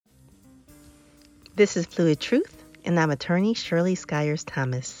This is Fluid Truth, and I'm attorney Shirley Skyers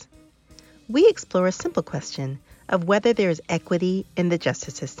Thomas. We explore a simple question of whether there is equity in the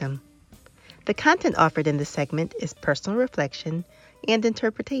justice system. The content offered in this segment is personal reflection and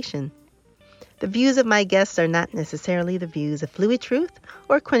interpretation. The views of my guests are not necessarily the views of Fluid Truth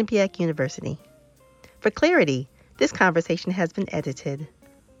or Quinnipiac University. For clarity, this conversation has been edited.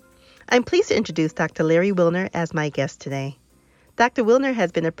 I'm pleased to introduce Dr. Larry Wilner as my guest today. Dr. Wilner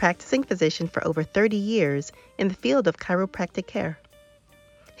has been a practicing physician for over 30 years in the field of chiropractic care.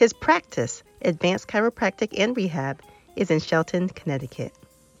 His practice, Advanced Chiropractic and Rehab, is in Shelton, Connecticut.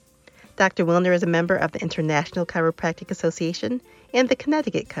 Dr. Wilner is a member of the International Chiropractic Association and the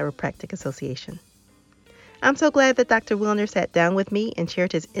Connecticut Chiropractic Association. I'm so glad that Dr. Wilner sat down with me and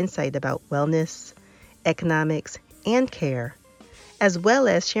shared his insight about wellness, economics, and care, as well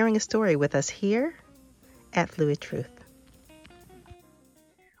as sharing a story with us here at Fluid Truth.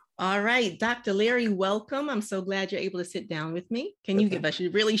 All right, Dr. Larry, welcome. I'm so glad you're able to sit down with me. Can you give us a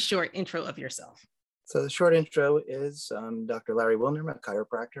really short intro of yourself? So the short intro is Dr. Larry Wilner. I'm a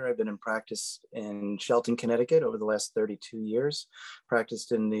chiropractor. I've been in practice in Shelton, Connecticut over the last 32 years.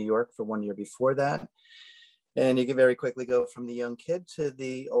 Practiced in New York for 1 year before that. And you can very quickly go from the young kid to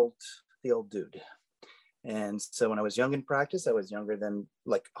the old dude. And so when I was young in practice, I was younger than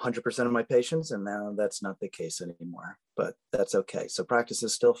like 100% of my patients, and now that's not the case anymore, but that's okay. So practice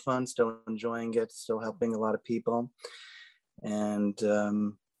is still fun, still enjoying it, still helping a lot of people. And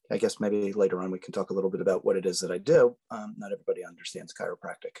I guess maybe later on we can talk a little bit about what it is that I do. Not everybody understands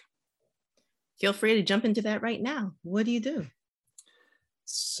chiropractic. Feel free to jump into that right now. What do you do?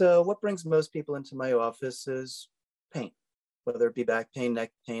 So what brings most people into my office is pain, whether it be back pain,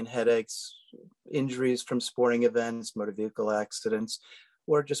 neck pain, headaches, injuries from sporting events, motor vehicle accidents,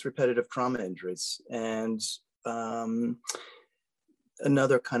 or just repetitive trauma injuries. And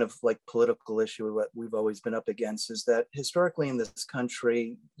another kind of like political issue what we've always been up against is that historically in this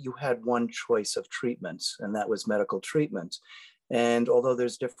country, you had one choice of treatments, and that was medical treatment. And although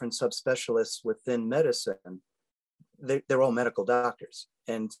there's different subspecialists within medicine, they're all medical doctors.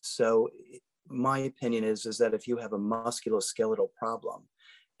 And so my opinion is that if you have a musculoskeletal problem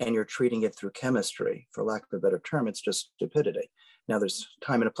and you're treating it through chemistry, for lack of a better term, it's just stupidity. Now there's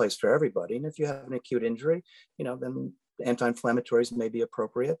time and a place for everybody. And if you have an acute injury, then anti-inflammatories may be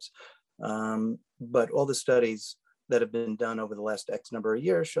appropriate. But all the studies that have been done over the last X number of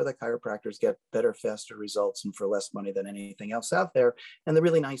years show that chiropractors get better, faster results and for less money than anything else out there. And the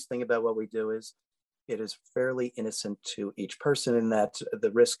really nice thing about what we do is it is fairly innocent to each person in that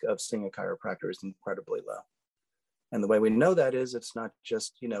the risk of seeing a chiropractor is incredibly low. And the way we know that is it's not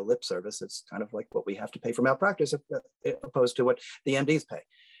just, lip service. It's kind of like what we have to pay for malpractice opposed to what the MDs pay.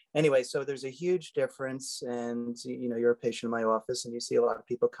 Anyway, so there's a huge difference. And, you're a patient in my office and you see a lot of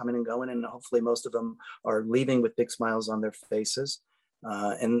people coming and going, and hopefully most of them are leaving with big smiles on their faces.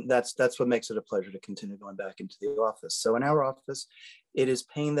 And that's what makes it a pleasure to continue going back into the office. So in our office, it is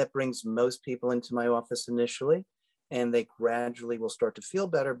pain that brings most people into my office initially, and they gradually will start to feel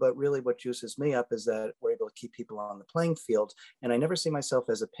better. But really what juices me up is that we're able to keep people on the playing field. And I never see myself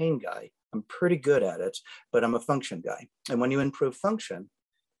as a pain guy. I'm pretty good at it, but I'm a function guy. And when you improve function,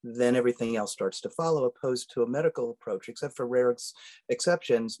 then everything else starts to follow, opposed to a medical approach. Except for rare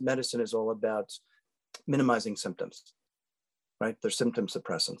exceptions, medicine is all about minimizing symptoms, right? They're symptom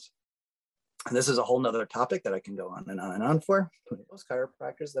suppressants. And this is a whole nother topic that I can go on and on and on for. Most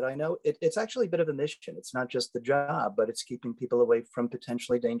chiropractors that I know, it's actually a bit of a mission. It's not just the job, but it's keeping people away from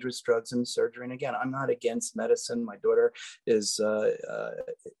potentially dangerous drugs and surgery. And again, I'm not against medicine. My daughter is a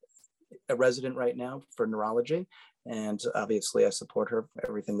resident right now for neurology. And obviously I support her for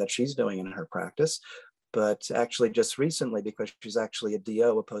everything that she's doing in her practice. But actually just recently, because she's actually a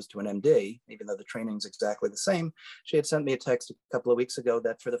DO opposed to an MD, even though the training is exactly the same, she had sent me a text a couple of weeks ago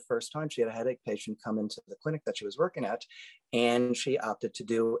that for the first time she had a headache patient come into the clinic that she was working at, and she opted to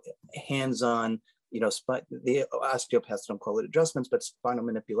do hands-on, the osteopaths don't call it adjustments, but spinal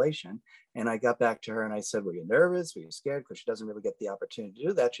manipulation. And I got back to her and I said, were you nervous? Were you scared? Because she doesn't really get the opportunity to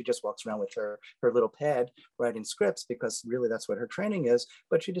do that. She just walks around with her little pad writing scripts because really that's what her training is.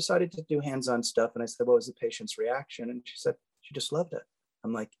 But she decided to do hands-on stuff. And I said, what was the patient's reaction? And she said, she just loved it.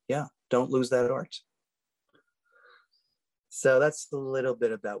 I'm like, yeah, don't lose that art. So that's a little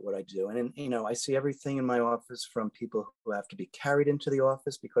bit about what I do. And, I see everything in my office from people who have to be carried into the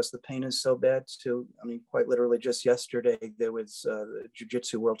office because the pain is so bad to, quite literally just yesterday, there was a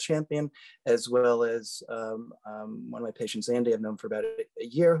jiu-jitsu world champion, as well as one of my patients, Andy, I've known for about a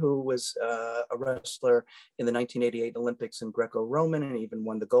year, who was a wrestler in the 1988 Olympics in Greco-Roman and even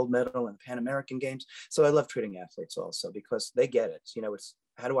won the gold medal in the Pan American Games. So I love treating athletes also because they get it. It's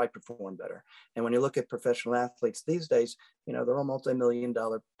how do I perform better? And when you look at professional athletes these days, they're all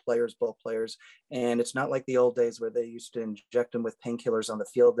multi-million-dollar players, ball players. And it's not like the old days where they used to inject them with painkillers on the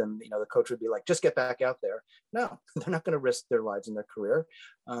field and, the coach would be like, just get back out there. No, they're not going to risk their lives and their career.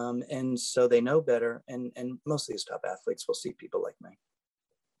 And so they know better. And most of these top athletes will see people like me.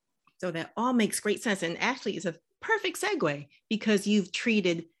 So that all makes great sense. And actually it's a perfect segue because you've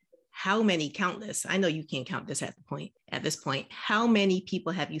treated how many, countless, I know you can't count this at this point, how many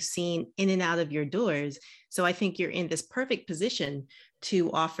people have you seen in and out of your doors? So I think you're in this perfect position to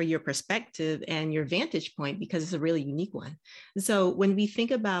offer your perspective and your vantage point because it's a really unique one. So when we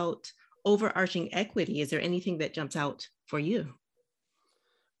think about overarching equity, is there anything that jumps out for you?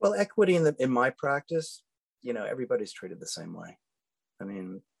 Well, equity in my practice, everybody's treated the same way. I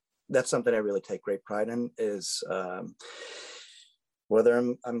mean, that's something I really take great pride in is whether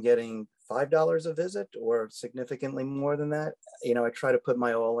I'm getting $5 a visit or significantly more than that, I try to put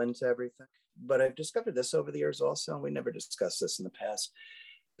my all into everything. But I've discovered this over the years also, and we never discussed this in the past.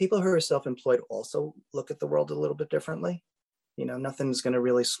 People who are self-employed also look at the world a little bit differently. Nothing's going to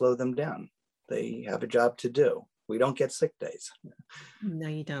really slow them down. They have a job to do. We don't get sick days. No,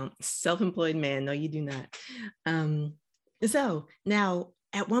 you don't. Self-employed man. No, you do not. So now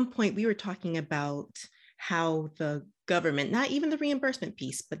at one point we were talking about how the government, not even the reimbursement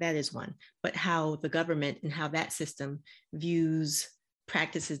piece, but that is one, but how the government and how that system views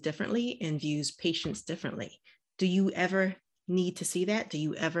practices differently and views patients differently. Do you ever need to see that?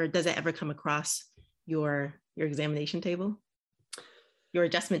 Does that ever come across your examination table? Your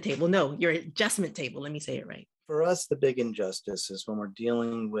adjustment table? No, your adjustment table. Let me say it right. For us, the big injustice is when we're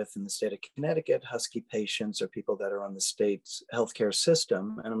dealing with, in the state of Connecticut, Husky patients or people that are on the state's healthcare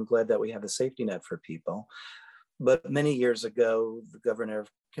system. And I'm glad that we have a safety net for people. But many years ago, the governor of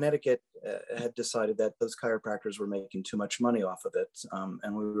Connecticut had decided that those chiropractors were making too much money off of it.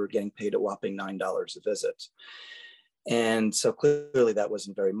 And we were getting paid a whopping $9 a visit. And so clearly that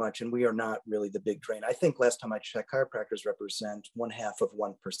wasn't very much. And we are not really the big drain. I think last time I checked, chiropractors represent 1/2 of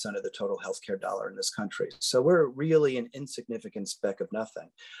 1% of the total healthcare dollar in this country. So we're really an insignificant speck of nothing.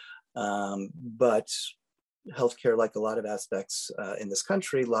 But healthcare, like a lot of aspects in this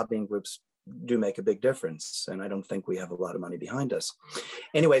country, lobbying groups do make a big difference. And I don't think we have a lot of money behind us.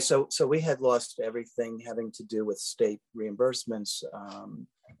 Anyway, so we had lost everything having to do with state reimbursements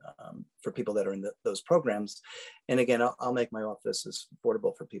for people that are in those programs. And again, I'll make my office as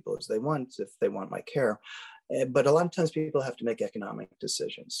affordable for people as they want, if they want my care. But a lot of times people have to make economic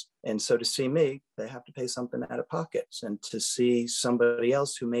decisions. And so to see me, they have to pay something out of pocket. And to see somebody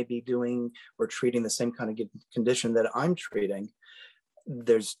else who may be doing or treating the same kind of condition that I'm treating,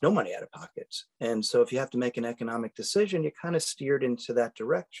 there's no money out of pocket. And so if you have to make an economic decision, you're kind of steered into that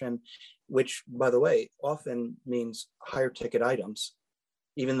direction, which, by the way, often means higher ticket items,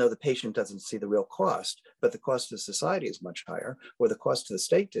 even though the patient doesn't see the real cost, but the cost to society is much higher, or the cost to the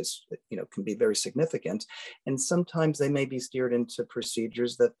state is, can be very significant. And sometimes they may be steered into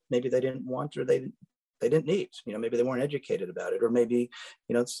procedures that maybe they didn't want or they didn't need. Maybe they weren't educated about it, or maybe,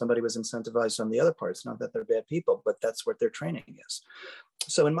 somebody was incentivized on the other parts. Not that they're bad people, but that's what their training is.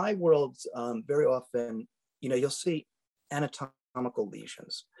 So in my world, very often, you'll see anatomical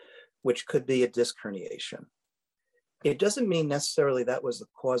lesions, which could be a disc herniation. It doesn't mean necessarily that was the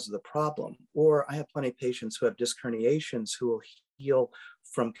cause of the problem. Or I have plenty of patients who have disc herniations who will heal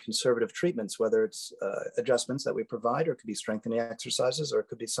from conservative treatments, whether it's adjustments that we provide, or it could be strengthening exercises, or it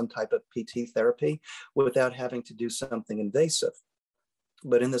could be some type of PT therapy without having to do something invasive.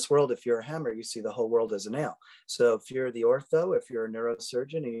 But in this world, if you're a hammer, you see the whole world as a nail. So if you're the ortho, if you're a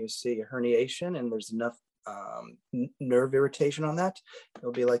neurosurgeon and you see a herniation and there's enough nerve irritation on that,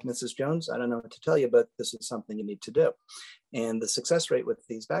 it'll be like, Mrs. Jones, I don't know what to tell you, but this is something you need to do. And the success rate with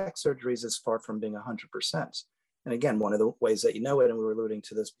these back surgeries is far from being 100%. And again, one of the ways that you know it, and we were alluding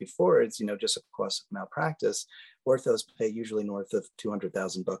to this before, is, just a cost of malpractice. Orthos pay usually north of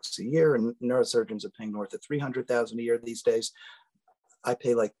 $200,000 a year, and neurosurgeons are paying north of $300,000 a year these days. I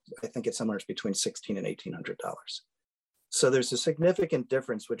pay I think it's somewhere between $1,600 and $1,800. So there's a significant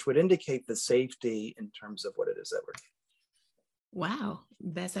difference, which would indicate the safety in terms of what it is that we're doing. Wow,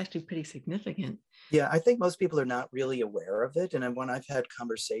 that's actually pretty significant. Yeah, I think most people are not really aware of it. And when I've had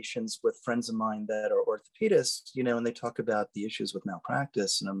conversations with friends of mine that are orthopedists, and they talk about the issues with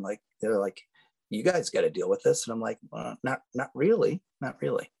malpractice, and they're like, you guys got to deal with this. And I'm like, well, not really.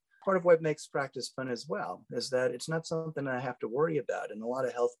 Part of what makes practice fun as well is that it's not something I have to worry about. And a lot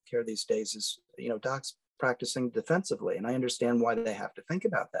of healthcare these days is, docs practicing defensively. And I understand why they have to think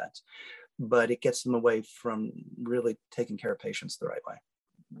about that, but it gets them away from really taking care of patients the right way.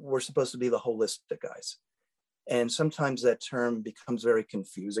 We're supposed to be the holistic guys. And sometimes that term becomes very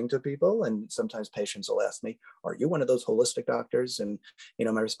confusing to people. And sometimes patients will ask me, are you one of those holistic doctors? And,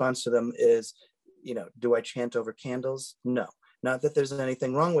 my response to them is, do I chant over candles? No, not that there's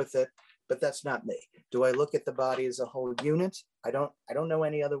anything wrong with it, but that's not me. Do I look at the body as a whole unit? I don't know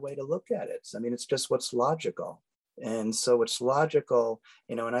any other way to look at it. I mean, it's just what's logical. And so it's logical,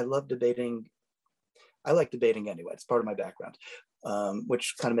 and I love debating. I like debating anyway. It's part of my background,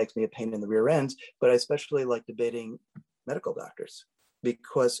 which kind of makes me a pain in the rear end. But I especially like debating medical doctors,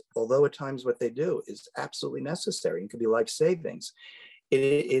 because although at times what they do is absolutely necessary and could be life savings,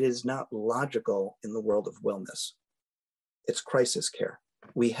 it is not logical in the world of wellness. It's crisis care.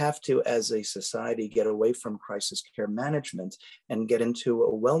 We have to, as a society, get away from crisis care management and get into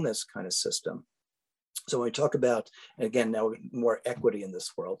a wellness kind of system. So when we talk about, and again, now more equity in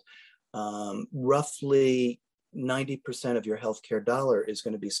this world, roughly 90% of your healthcare dollar is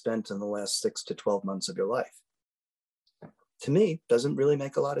going to be spent in the last 6 to 12 months of your life. To me, doesn't really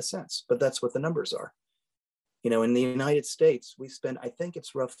make a lot of sense, but that's what the numbers are. In the United States, we spend, I think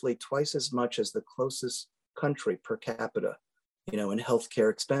it's roughly twice as much as the closest country per capita, in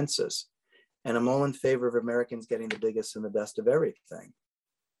healthcare expenses. And I'm all in favor of Americans getting the biggest and the best of everything.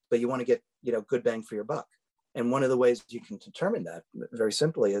 But you want to get, good bang for your buck. And one of the ways you can determine that very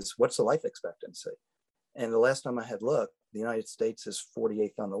simply is, what's the life expectancy? And the last time I had looked, the United States is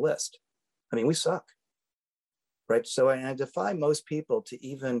 48th on the list. I mean, we suck, right? So I defy most people to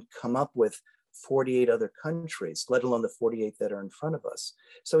even come up with 48 other countries, let alone the 48 that are in front of us.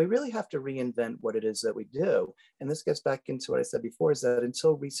 So we really have to reinvent what it is that we do. And this gets back into what I said before, is that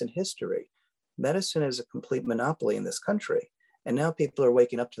until recent history, medicine is a complete monopoly in this country. And now people are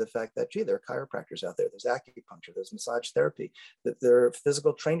waking up to the fact that, gee, there are chiropractors out there, there's acupuncture, there's massage therapy, that there are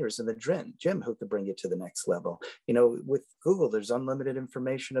physical trainers in the gym who could bring you to the next level. With Google, there's unlimited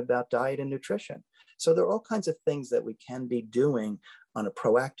information about diet and nutrition. So there are all kinds of things that we can be doing on a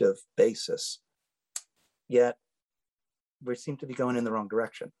proactive basis, yet we seem to be going in the wrong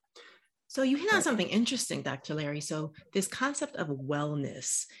direction. So you hit on something interesting, Dr. Larry. So this concept of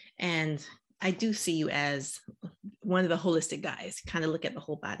wellness, and I do see you as one of the holistic guys, kind of look at the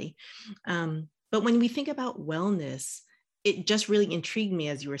whole body. But when we think about wellness, it just really intrigued me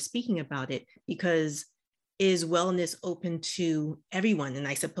as you were speaking about it, because is wellness open to everyone? And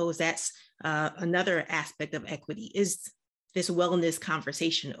I suppose that's another aspect of equity. Is this wellness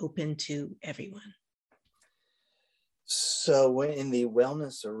conversation open to everyone? So in the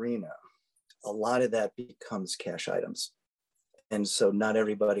wellness arena, a lot of that becomes cash items. And so not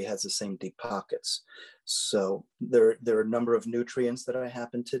everybody has the same deep pockets. So there are a number of nutrients that I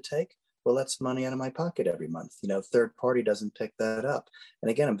happen to take. Well, that's money out of my pocket every month. Third party doesn't pick that up.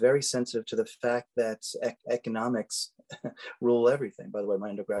 And again, I'm very sensitive to the fact that economics rule everything. By the way, my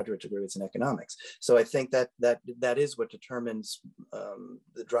undergraduate degree is in economics. So I think that is what determines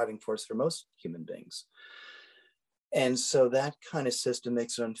the driving force for most human beings. And so that kind of system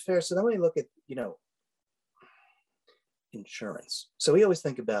makes it unfair. So then when you look at, insurance. So we always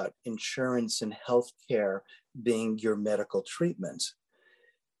think about insurance and healthcare being your medical treatment.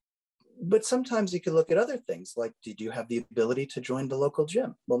 But sometimes you could look at other things, like, did you have the ability to join the local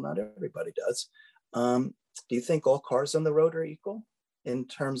gym? Well, not everybody does. Do you think all cars on the road are equal in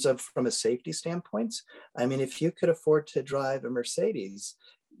terms of from a safety standpoint? I mean, if you could afford to drive a Mercedes,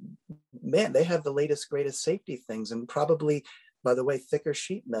 man, they have the latest, greatest safety things, and probably, by the way, thicker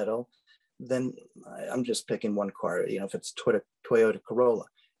sheet metal than, I'm just picking one car, if it's Toyota Corolla,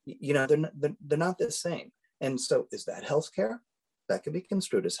 they're not the same. And so is that healthcare? That could be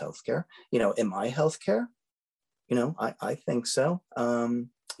construed as healthcare. Am I healthcare? I think so.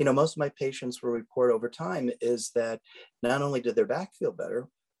 Most of my patients will report over time is that not only did their back feel better,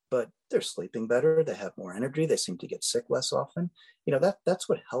 but they're sleeping better, they have more energy, they seem to get sick less often. That's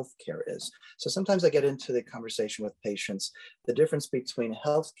what healthcare is. So sometimes I get into the conversation with patients, the difference between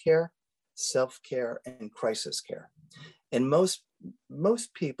healthcare, self-care, and crisis care. And most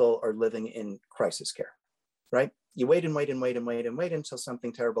people are living in crisis care, right? You wait and wait and wait and wait and wait until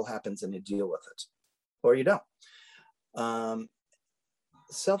something terrible happens and you deal with it, or you don't.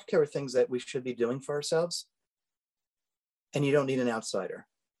 Self-care are things that we should be doing for ourselves, and you don't need an outsider.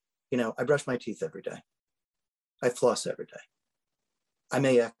 I brush my teeth every day. I floss every day. I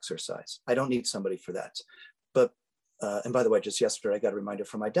may exercise. I don't need somebody for that. But, and by the way, just yesterday, I got a reminder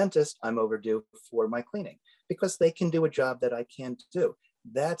from my dentist, I'm overdue for my cleaning, because they can do a job that I can't do.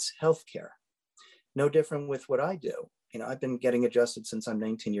 That's healthcare. No different with what I do. I've been getting adjusted since I'm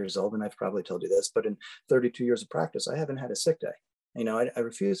 19 years old, and I've probably told you this, but in 32 years of practice, I haven't had a sick day. I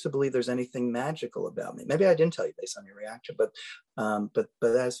refuse to believe there's anything magical about me. Maybe I didn't tell you based on your reaction, but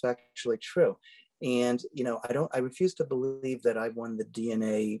that is factually true. And, I refuse to believe that I won the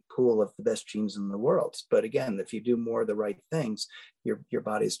DNA pool of the best genes in the world. But again, if you do more of the right things, your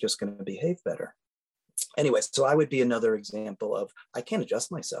body's just going to behave better. Anyway, so I would be another example of, I can't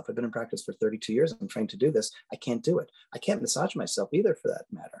adjust myself. I've been in practice for 32 years. I'm trained to do this. I can't do it. I can't massage myself either, for that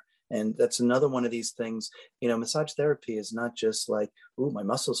matter. And that's another one of these things. Massage therapy is not just like, ooh, my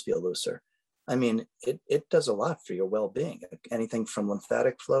muscles feel looser. I mean, it does a lot for your well-being. Anything from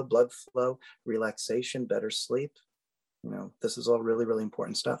lymphatic flow, blood flow, relaxation, better sleep. This is all really, really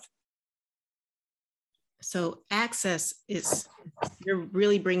important stuff. So access is, you're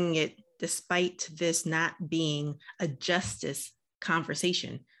really bringing it, despite this not being a justice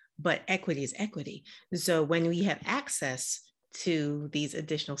conversation, but equity is equity. So when we have access to these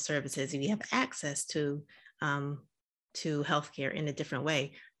additional services, we have access to healthcare in a different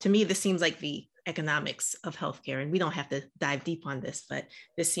way. To me, this seems like the economics of healthcare, and we don't have to dive deep on this, but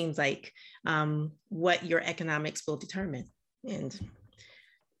this seems like what your economics will determine. And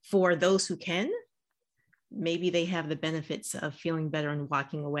for those who can, maybe they have the benefits of feeling better and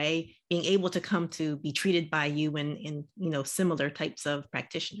walking away, being able to come to be treated by you in similar types of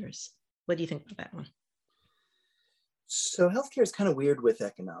practitioners. What do you think about that one? So healthcare is kind of weird with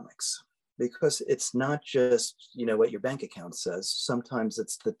economics, because it's not just, what your bank account says. Sometimes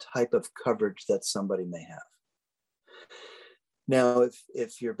it's the type of coverage that somebody may have. Now,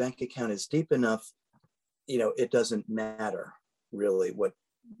 if your bank account is deep enough, it doesn't matter really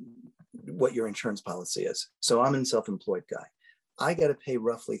what your insurance policy is. So I'm a self-employed guy. I got to pay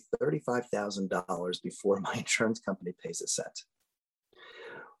roughly $35,000 before my insurance company pays a cent.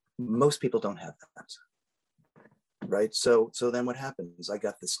 Most people don't have that. Right. So then what happens? I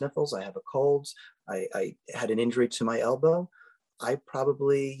got the sniffles. I have a cold. I had an injury to my elbow. I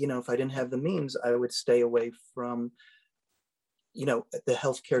probably, if I didn't have the means, I would stay away from, the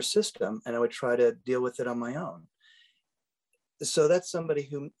healthcare system, and I would try to deal with it on my own. So that's somebody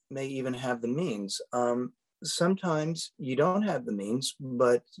who may even have the means. Sometimes you don't have the means,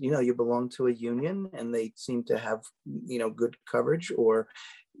 but, you belong to a union and they seem to have, good coverage, or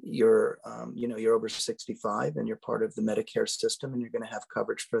you're over 65 and you're part of the Medicare system and you're going to have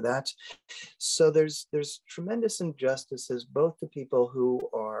coverage for that. So there's tremendous injustices, both to people who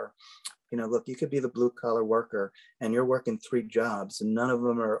are, look, you could be the blue collar worker and you're working 3 jobs and none of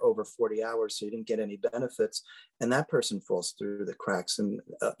them are over 40 hours. So you didn't get any benefits. And that person falls through the cracks. And,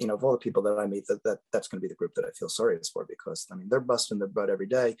 of all the people that I meet, that's going to be the group that I feel sorriest for, because they're busting their butt every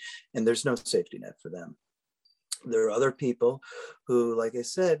day and there's no safety net for them. There are other people who, like I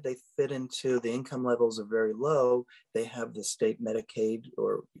said, they fit into, the income levels are very low. They have the state Medicaid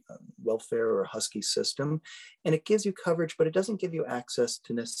or welfare or Husky system, and it gives you coverage, but it doesn't give you access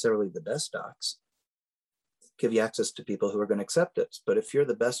to necessarily the best docs. Give you access to people who are going to accept it. But if you're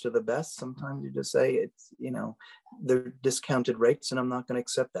the best of the best, sometimes you just say it's, they're discounted rates and I'm not going to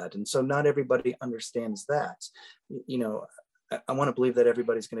accept that. And so not everybody understands that. I want to believe that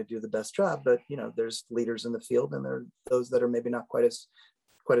everybody's going to do the best job, but there's leaders in the field, and there are those that are maybe not quite as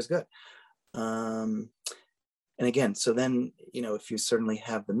good. And again, so then if you certainly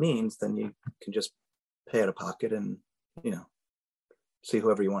have the means, then you can just pay out of pocket and see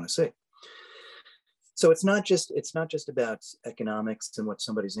whoever you want to see. So it's not just about economics and what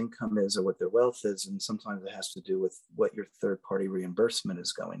somebody's income is or what their wealth is, and sometimes it has to do with what your third-party reimbursement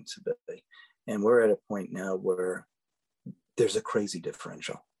is going to be. And we're at a point now where there's a crazy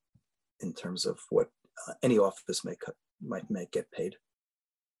differential in terms of what any office might get paid.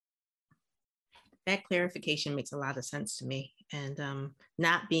 That clarification makes a lot of sense to me. And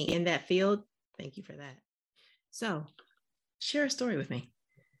not being in that field, thank you for that. So share a story with me.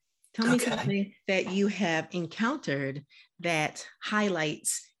 Tell me something that you have encountered that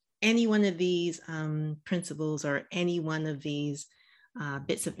highlights any one of these principles or any one of these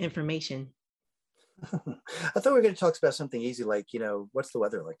bits of information. I thought we were going to talk about something easy, like, what's the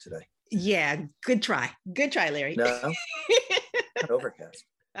weather like today? Yeah, good try. Good try, Larry. No, overcast.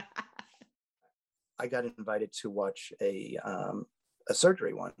 I got invited to watch a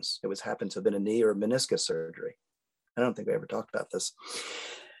surgery once. It happened to have been a knee or meniscus surgery. I don't think we ever talked about this.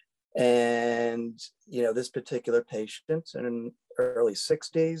 And, this particular patient in early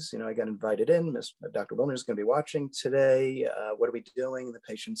 60s, I got invited in. Dr. Wilner is going to be watching today. What are we doing? The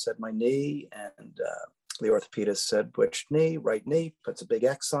patient said, my knee. And the orthopedist said, which knee? Right knee. Puts a big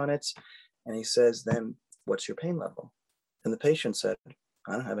X on it. And he says, then what's your pain level? And the patient said,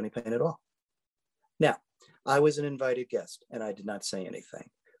 I don't have any pain at all. Now, I was an invited guest and I did not say anything.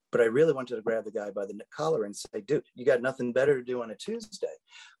 But I really wanted to grab the guy by the collar and say, dude, you got nothing better to do on a Tuesday.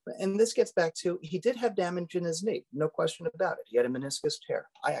 And this gets back to, he did have damage in his knee, no question about it. He had a meniscus tear.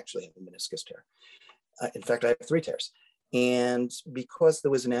 I actually have a meniscus tear. In fact, I have 3 tears. And because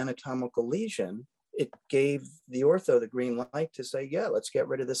there was an anatomical lesion, it gave the ortho the green light to say, yeah, let's get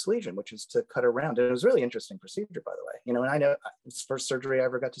rid of this lesion, which is to cut around. And it was a really interesting procedure, by the way. You know, and I know it's the first surgery I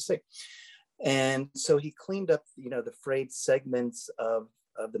ever got to see. And so he cleaned up, you know, the frayed segments of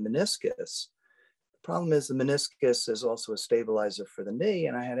the meniscus. The problem is the meniscus is also a stabilizer for the knee.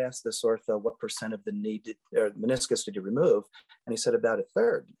 And I had asked this ortho, what % of the knee or meniscus did you remove? And he said about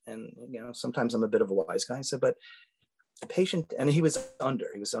 1/3. And, you know, sometimes I'm a bit of a wise guy. I said, but the patient, and he was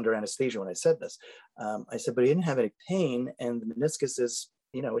under anesthesia when I said this. I said, but he didn't have any pain, and the meniscus is,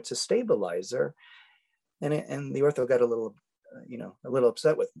 you know, it's a stabilizer. And the ortho got a little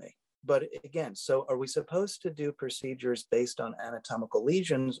upset with me. But again, so are we supposed to do procedures based on anatomical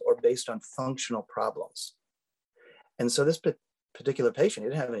lesions or based on functional problems? And so this particular patient, he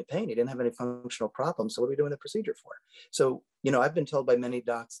didn't have any pain, he didn't have any functional problems. So what are we doing the procedure for? So, you know, I've been told by many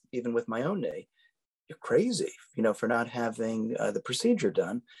docs, even with my own knee, you're crazy, you know, for not having the procedure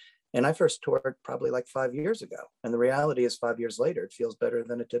done. And I first tore it probably like 5 years ago. And the reality is 5 years later, it feels better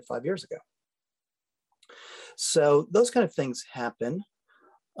than it did 5 years ago. So those kind of things happen.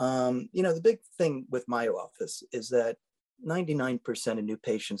 You know, the big thing with my office is that 99% of new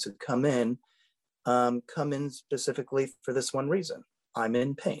patients who come in specifically for this one reason. I'm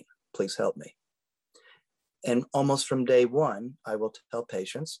in pain, please help me. And almost from day one, I will tell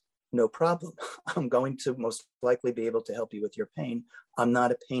patients, no problem. I'm going to most likely be able to help you with your pain. I'm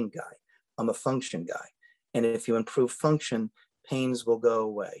not a pain guy. I'm a function guy. And if you improve function, pains will go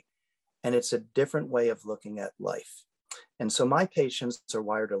away. And it's a different way of looking at life. And so my patients are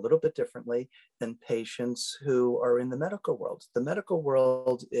wired a little bit differently than patients who are in the medical world. The medical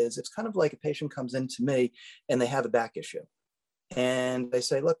world is, it's kind of like a patient comes into me and they have a back issue. And they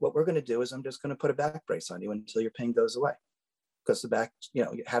say, look, what we're going to do is I'm just going to put a back brace on you until your pain goes away. Because the back, you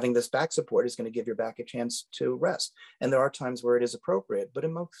know, having this back support is going to give your back a chance to rest. And there are times where it is appropriate, but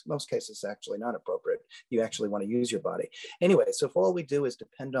in most cases, it's actually not appropriate. You actually want to use your body. Anyway, so if all we do is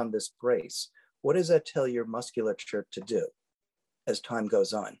depend on this brace, what does that tell your musculature to do as time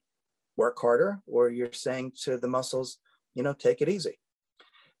goes on? Work harder, or you're saying to the muscles, you know, take it easy.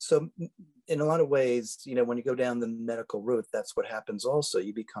 So in a lot of ways, you know, when you go down the medical route, that's what happens also.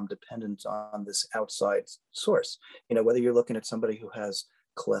 You become dependent on this outside source. You know, whether you're looking at somebody who has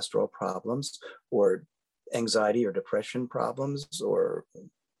cholesterol problems or anxiety or depression problems or I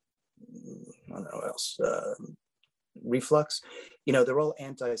don't know what else, reflux, you know, they're all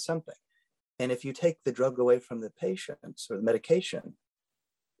anti-something. And if you take the drug away from the patients or the medication,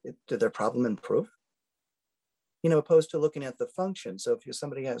 did their problem improve? You know, opposed to looking at the function. So if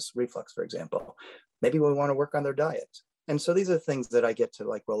somebody has reflux, for example, maybe we want to work on their diet. And so these are things that I get to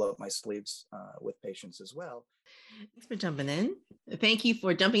like roll up my sleeves with patients as well. Thanks for jumping in. Thank you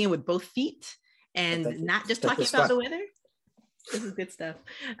for jumping in with both feet and not just talking about the weather. This is good stuff.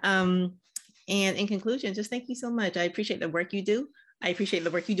 And in conclusion, just thank you so much. I appreciate the work you do. I appreciate the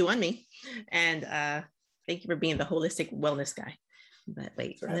work you do on me. And thank you for being the holistic wellness guy. But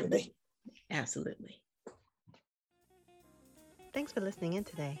wait, for having me. Absolutely. Thanks for listening in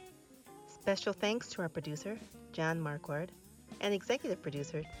today. Special thanks to our producer, John Marquardt, and executive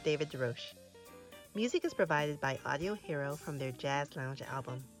producer, David DeRoche. Music is provided by Audio Hero from their Jazz Lounge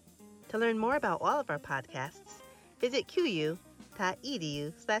album. To learn more about all of our podcasts, visit qu.edu/podcast.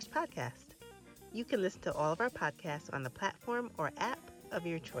 You can listen to all of our podcasts on the platform or app of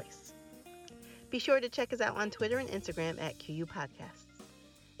your choice. Be sure to check us out on Twitter and Instagram at QU Podcasts.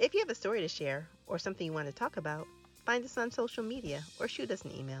 If you have a story to share or something you want to talk about, find us on social media or shoot us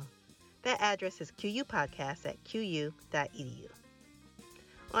an email. That address is qupodcast@qu.edu.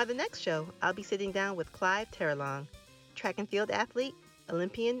 On the next show, I'll be sitting down with Clive Terrelong, track and field athlete,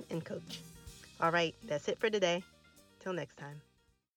 Olympian, and coach. All right, that's it for today. Till next time.